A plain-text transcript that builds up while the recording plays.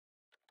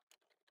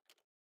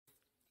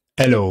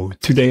Hello,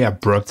 today I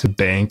broke the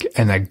bank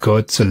and I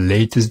got the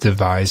latest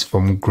device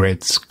from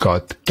Great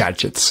Scott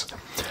Gadgets.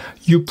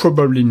 You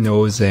probably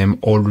know them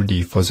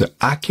already for the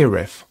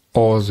HackRF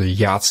or the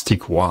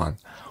yardstick one,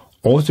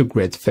 or the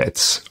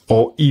GreatFETs,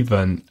 or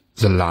even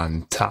the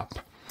LAN Tap.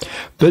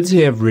 But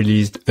they have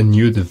released a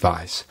new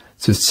device,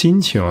 the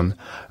Cynthion,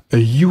 a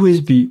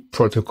USB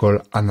protocol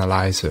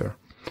analyzer.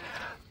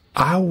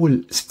 I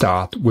will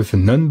start with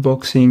an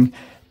unboxing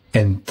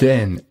and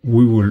then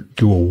we will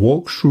do a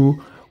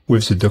walkthrough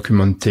with the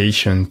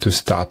documentation to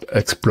start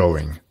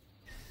exploring.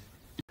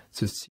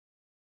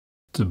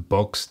 The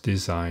box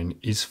design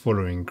is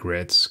following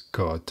Great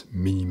Scott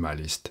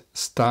minimalist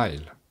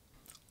style.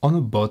 On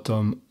the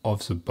bottom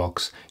of the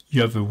box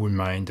you have a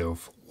reminder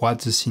of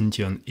what the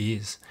Cynthion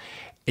is.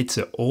 It's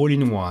an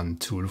all-in-one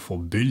tool for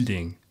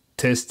building,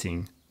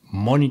 testing,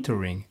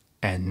 monitoring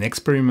and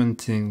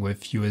experimenting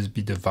with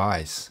USB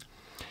device.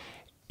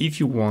 If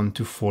you want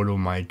to follow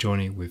my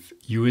journey with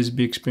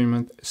USB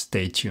experiment,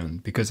 stay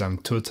tuned because I'm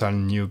total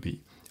newbie.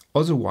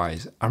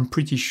 Otherwise, I'm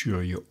pretty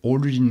sure you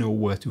already know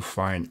where to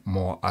find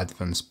more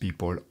advanced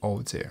people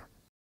out there.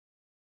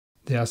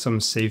 There are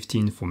some safety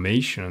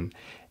information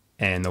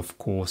and of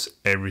course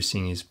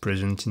everything is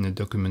present in the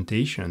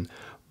documentation,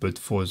 but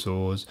for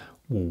those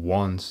who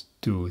want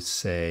to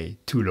say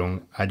too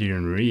long I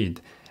didn't read,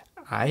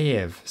 I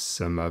have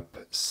summed up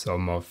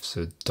some of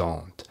the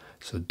don't.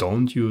 So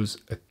don't use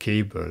a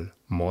cable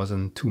more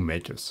than 2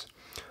 meters.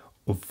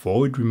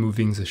 Avoid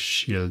removing the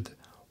shield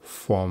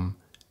from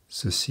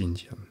the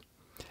Cynthion.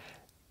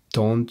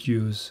 Don't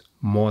use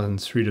more than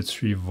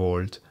 3.3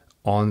 volt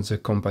on the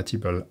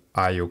compatible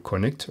I/O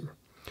connector.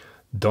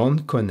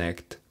 Don't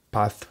connect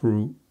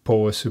pass-through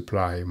power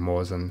supply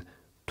more than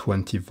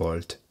 20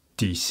 volt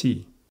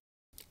DC.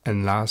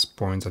 And last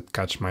point that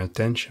catch my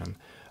attention,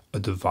 a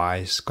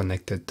device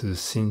connected to the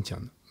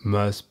Cynthion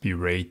must be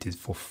rated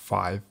for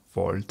 5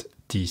 volt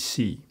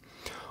DC,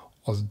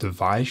 or the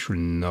device should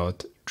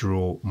not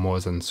draw more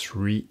than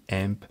 3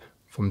 amp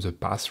from the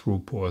pass-through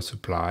power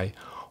supply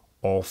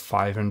or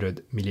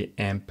 500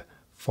 milliamp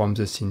from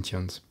the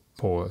Cynthion's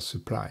power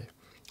supply.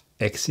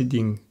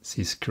 Exceeding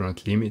these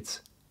current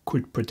limits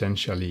could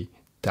potentially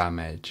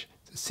damage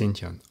the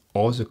Cynthion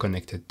or the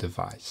connected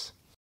device.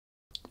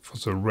 For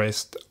the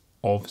rest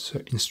of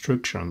the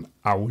instruction,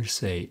 I will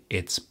say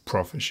it's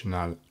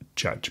professional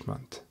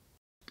judgment.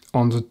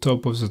 On the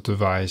top of the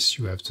device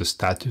you have the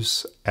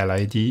status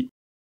LID.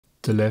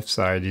 The left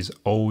side is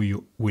how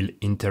you will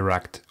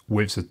interact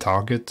with the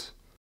target.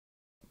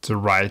 The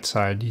right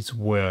side is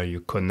where you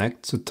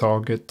connect the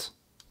target.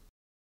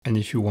 And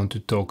if you want to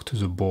talk to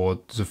the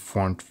board, the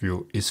front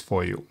view is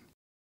for you.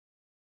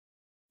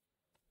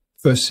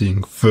 First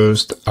thing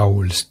first, I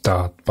will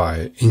start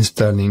by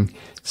installing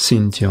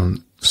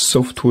Cynthion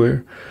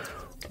software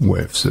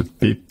with the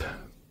pip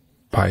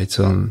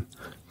Python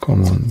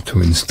command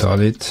to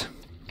install it.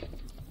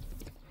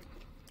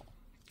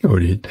 I will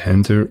hit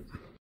enter.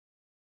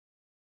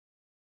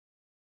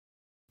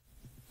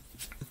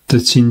 The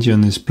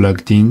Cynthion is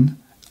plugged in,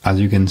 as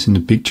you can see in the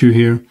picture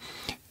here,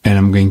 and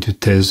I'm going to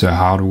test the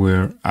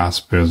hardware as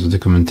per the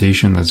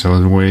documentation as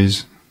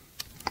always.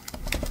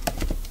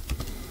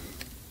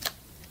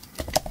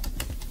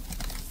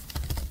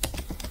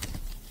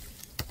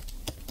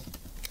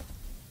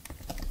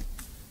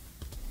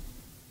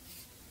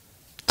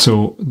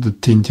 So the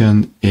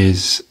Cynthion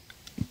is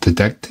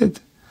detected,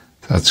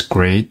 that's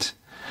great.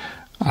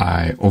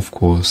 I of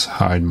course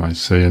hide my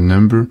serial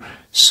number,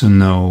 so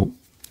now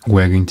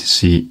we're going to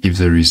see if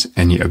there is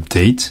any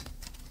update.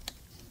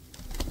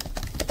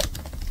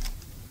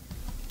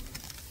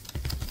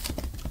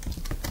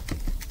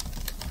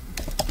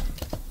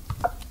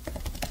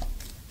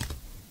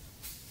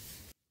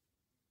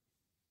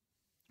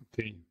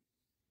 Okay,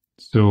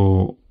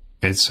 so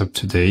it's up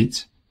to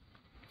date.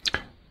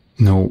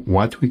 Now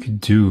what we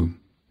could do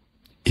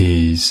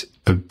is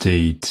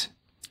update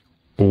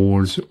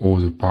all the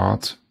other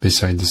parts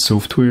beside the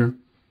software.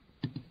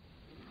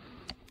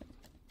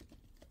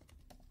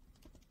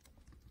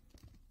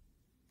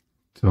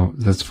 So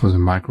that's for the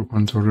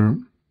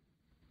microcontroller.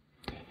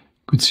 You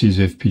could see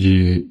the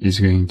FPGA is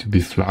going to be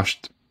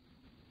flashed.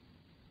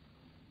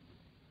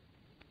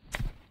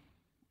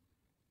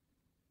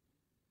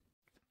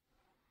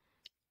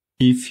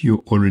 If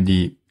you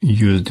already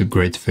use the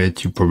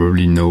GreatFET, you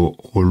probably know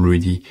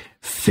already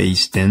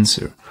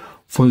Facedancer.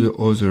 For the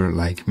other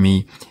like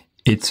me,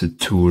 it's a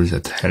tool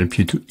that helps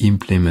you to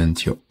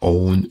implement your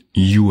own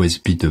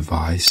USB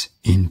device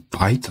in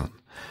Python.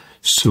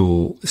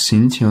 So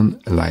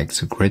Cynthion, like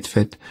the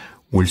GreatFET,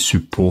 will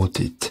support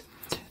it.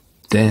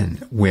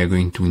 Then we are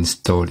going to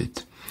install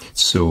it.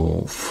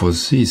 So for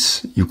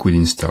this, you could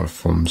install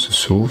from the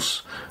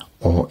source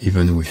or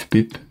even with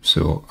pip.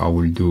 So I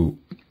will do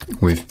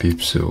with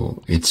pip,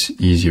 so it's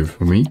easier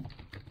for me.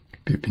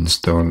 Pip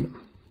install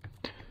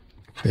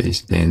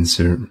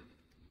Facedancer.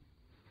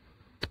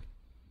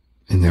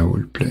 And I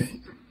will play.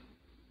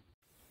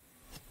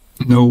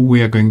 Now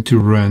we are going to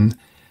run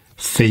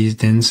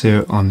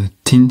Facedancer on the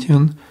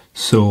Cynthion.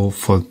 So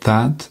for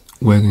that,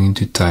 we're going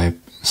to type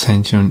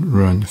Cynthion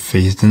run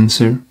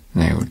Facedancer,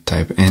 and I will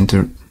type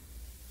enter.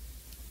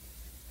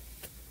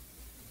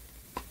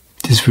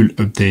 This will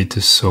update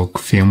the SOC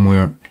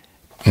firmware,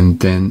 and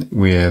then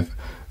we have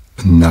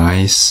a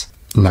nice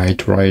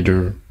Night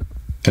Rider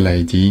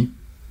LID.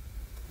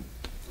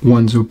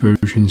 Once the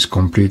operation is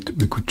complete,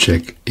 we could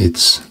check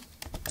it's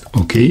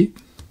okay.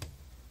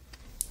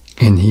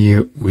 And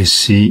here we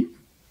see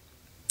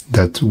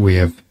that we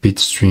have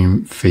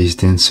bitstream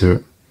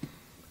Facedancer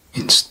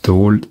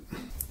installed.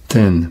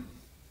 Then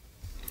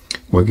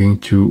we're going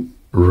to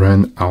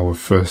run our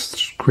first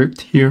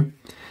script here.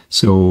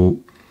 So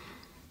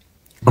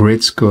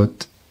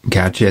GreatFETs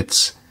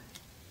gadgets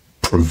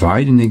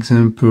provide an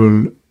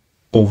example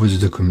over the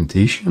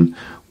documentation,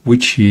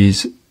 which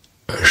is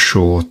a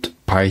short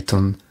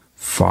Python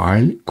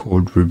file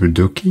called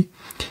ducky.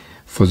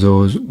 For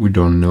those who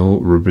don't know,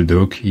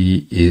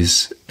 ducky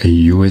is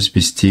a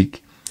USB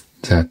stick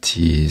that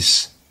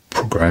is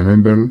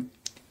programmable,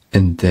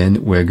 and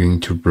then we're going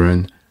to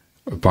run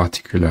a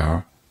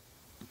particular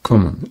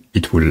command.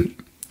 It will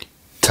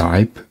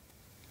type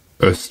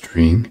a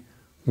string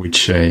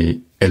which say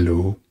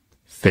hello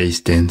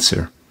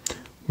Facedancer.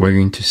 We're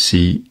going to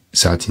see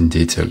that in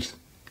details.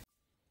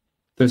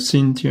 The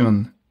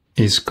Cynthion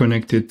is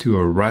connected to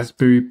a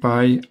Raspberry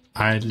Pi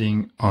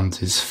idling on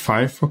this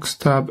Firefox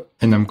tab,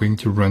 and I'm going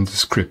to run the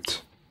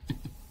script.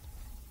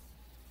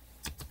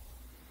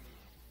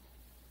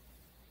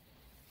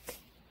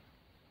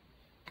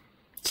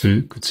 So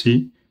you could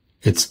see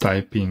it's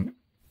typing.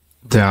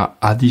 There are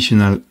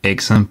additional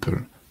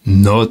examples,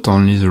 not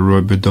only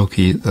the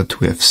ducky that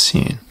we have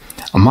seen.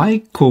 I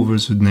might cover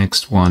the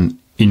next one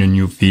in a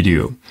new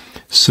video.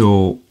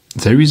 So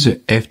there is a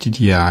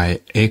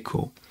FPGA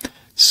echo.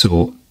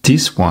 So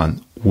this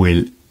one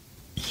will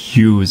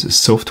use a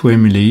software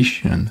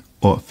emulation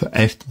of the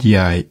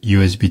FPGA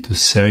USB to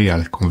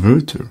serial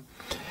converter,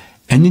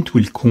 and it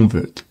will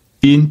convert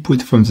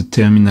input from the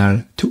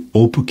terminal to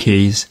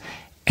uppercase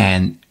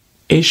and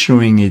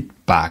issuing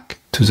it back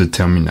to the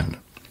terminal.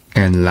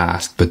 And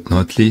last but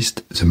not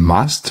least, the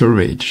mass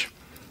storage.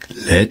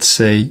 Let's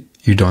say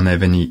you don't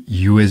have any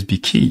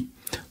USB key,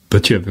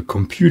 but you have a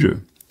computer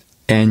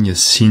and your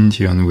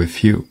Cynthion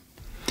with you.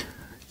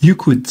 You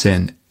could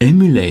then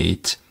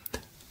emulate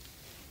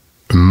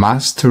a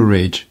mass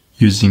storage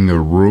using a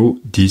raw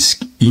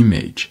disk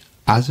image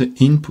as an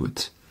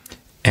input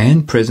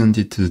and present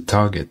it to the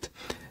target.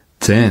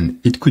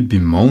 Then it could be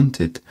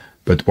mounted,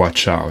 but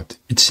watch out,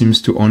 it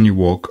seems to only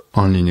work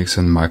on Linux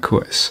and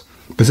macOS.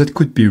 But that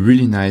could be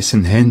really nice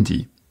and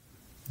handy.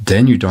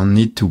 Then you don't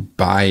need to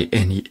buy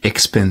any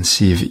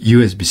expensive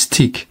USB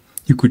stick.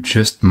 You could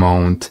just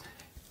mount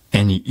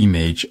any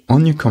image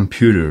on your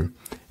computer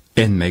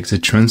and make the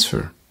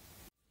transfer.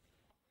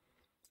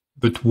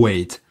 But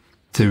wait,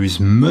 there is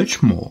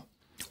much more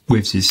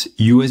with this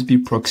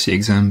USB proxy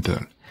example,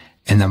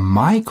 and I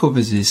might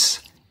cover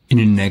this in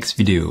the next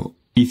video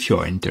if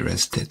you're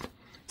interested.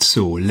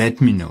 So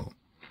let me know.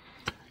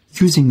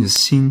 Using the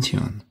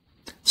Cynthion,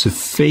 the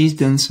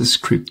Facedancer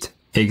script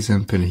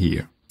example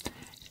here,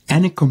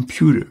 and a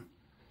computer,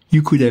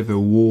 you could have a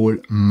whole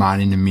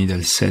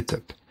man-in-the-middle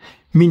setup,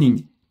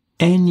 meaning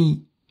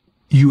any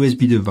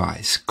USB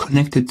device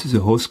connected to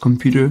the host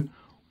computer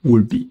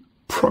will be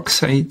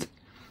proxied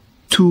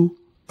to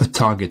a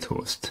target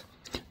host,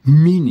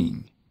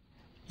 meaning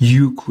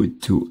you could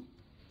do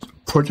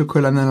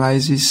protocol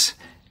analysis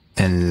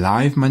and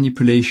live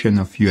manipulation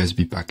of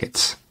USB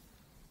packets.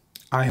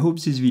 I hope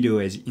this video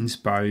has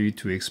inspired you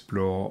to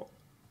explore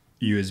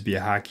USB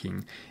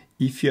hacking.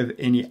 If you have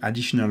any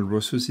additional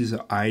resources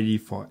or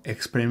ideas for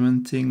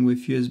experimenting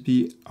with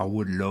USB, I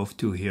would love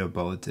to hear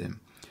about them.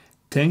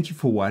 Thank you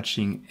for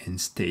watching and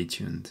stay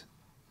tuned.